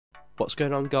What's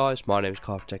going on, guys? My name is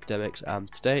Kyle from Techademics, and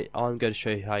today I'm going to show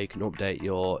you how you can update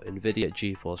your Nvidia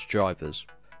GeForce drivers.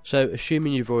 So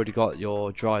assuming you've already got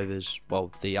your drivers,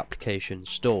 well, the application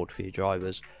stored for your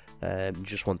drivers, you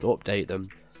just want to update them.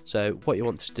 So what you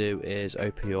want to do is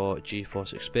open your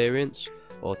GeForce Experience,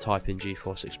 or type in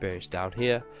GeForce Experience down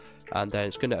here, and then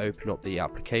it's going to open up the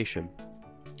application.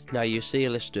 Now you see a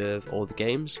list of all the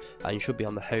games, and you should be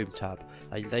on the Home tab,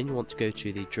 and then you want to go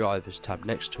to the Drivers tab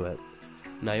next to it.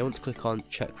 Now you want to click on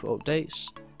check for updates,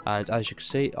 and as you can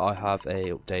see I have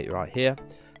a update right here.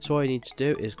 So all you need to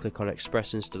do is click on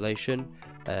Express Installation,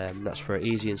 that's for an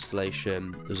easy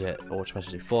installation, does it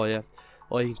automatically for you,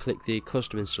 or you can click the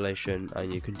custom installation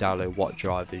and you can download what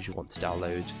drivers you want to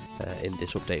download in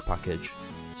this update package.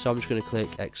 So I'm just going to click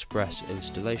Express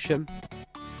Installation,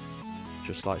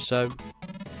 just like so.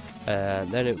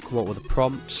 Then it will come up with a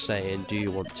prompt saying do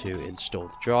you want to install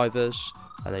the drivers,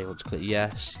 and then you want to click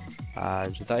yes,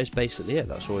 and that is basically it.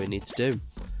 That's all you need to do.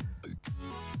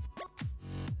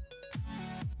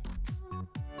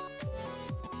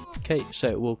 Okay, so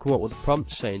it will come up with a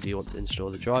prompt saying do you want to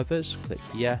install the drivers, click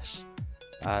yes,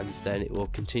 and then it will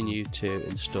continue to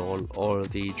install all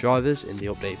of the drivers in the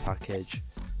update package,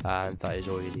 and that is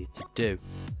all you need to do.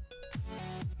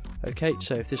 Okay,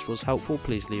 so if this was helpful,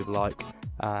 please leave a like,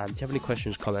 and if you have any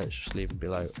questions, comments, just leave them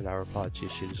below and I'll reply to you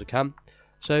as soon as I can.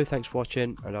 So thanks for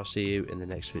watching, and I'll see you in the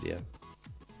next video.